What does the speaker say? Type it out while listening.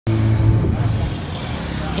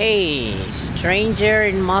Hey, stranger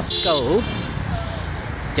in Moscow.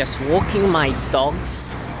 Just walking my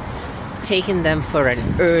dogs, taking them for an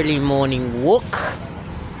early morning walk.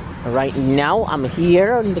 Right now I'm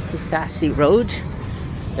here on the Kisasi Road,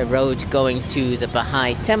 the road going to the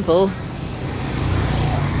Bahai temple,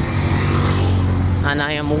 and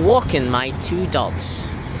I am walking my two dogs.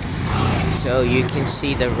 So you can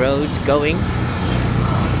see the road going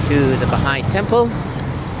to the Bahai temple,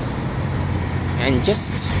 and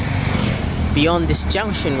just beyond this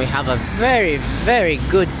junction we have a very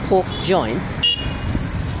good pork joint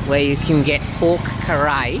where you can get pork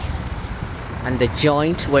karai. And the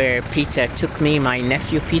joint where Peter took me, my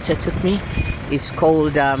nephew Peter took me, is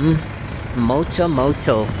called Moto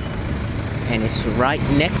Moto, and it's right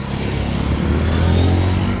next,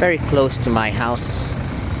 very close to my house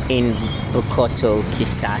in Bukoto,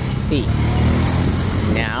 Kisasi.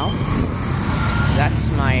 Now that's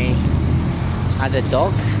my other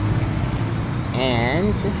dog,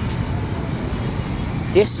 and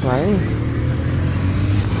this one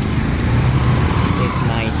is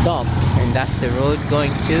my dog, and that's the road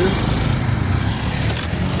going to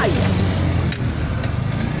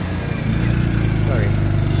sorry.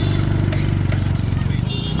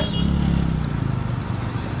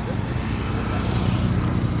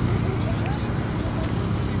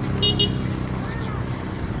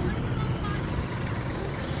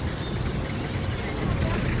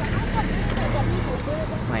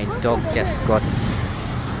 My dog just got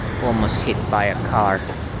almost hit by a car.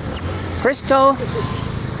 Crystal!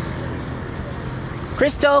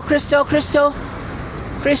 Crystal! Crystal! Crystal!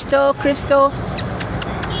 Crystal! Crystal!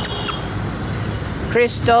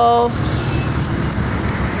 Crystal!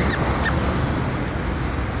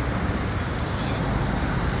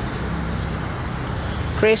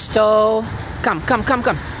 Crystal! Come, come, come,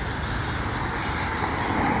 come!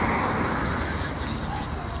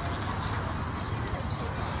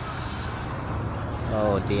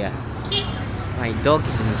 Oh dear. My dog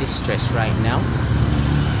is in distress right now.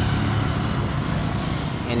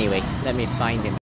 Anyway, let me find him.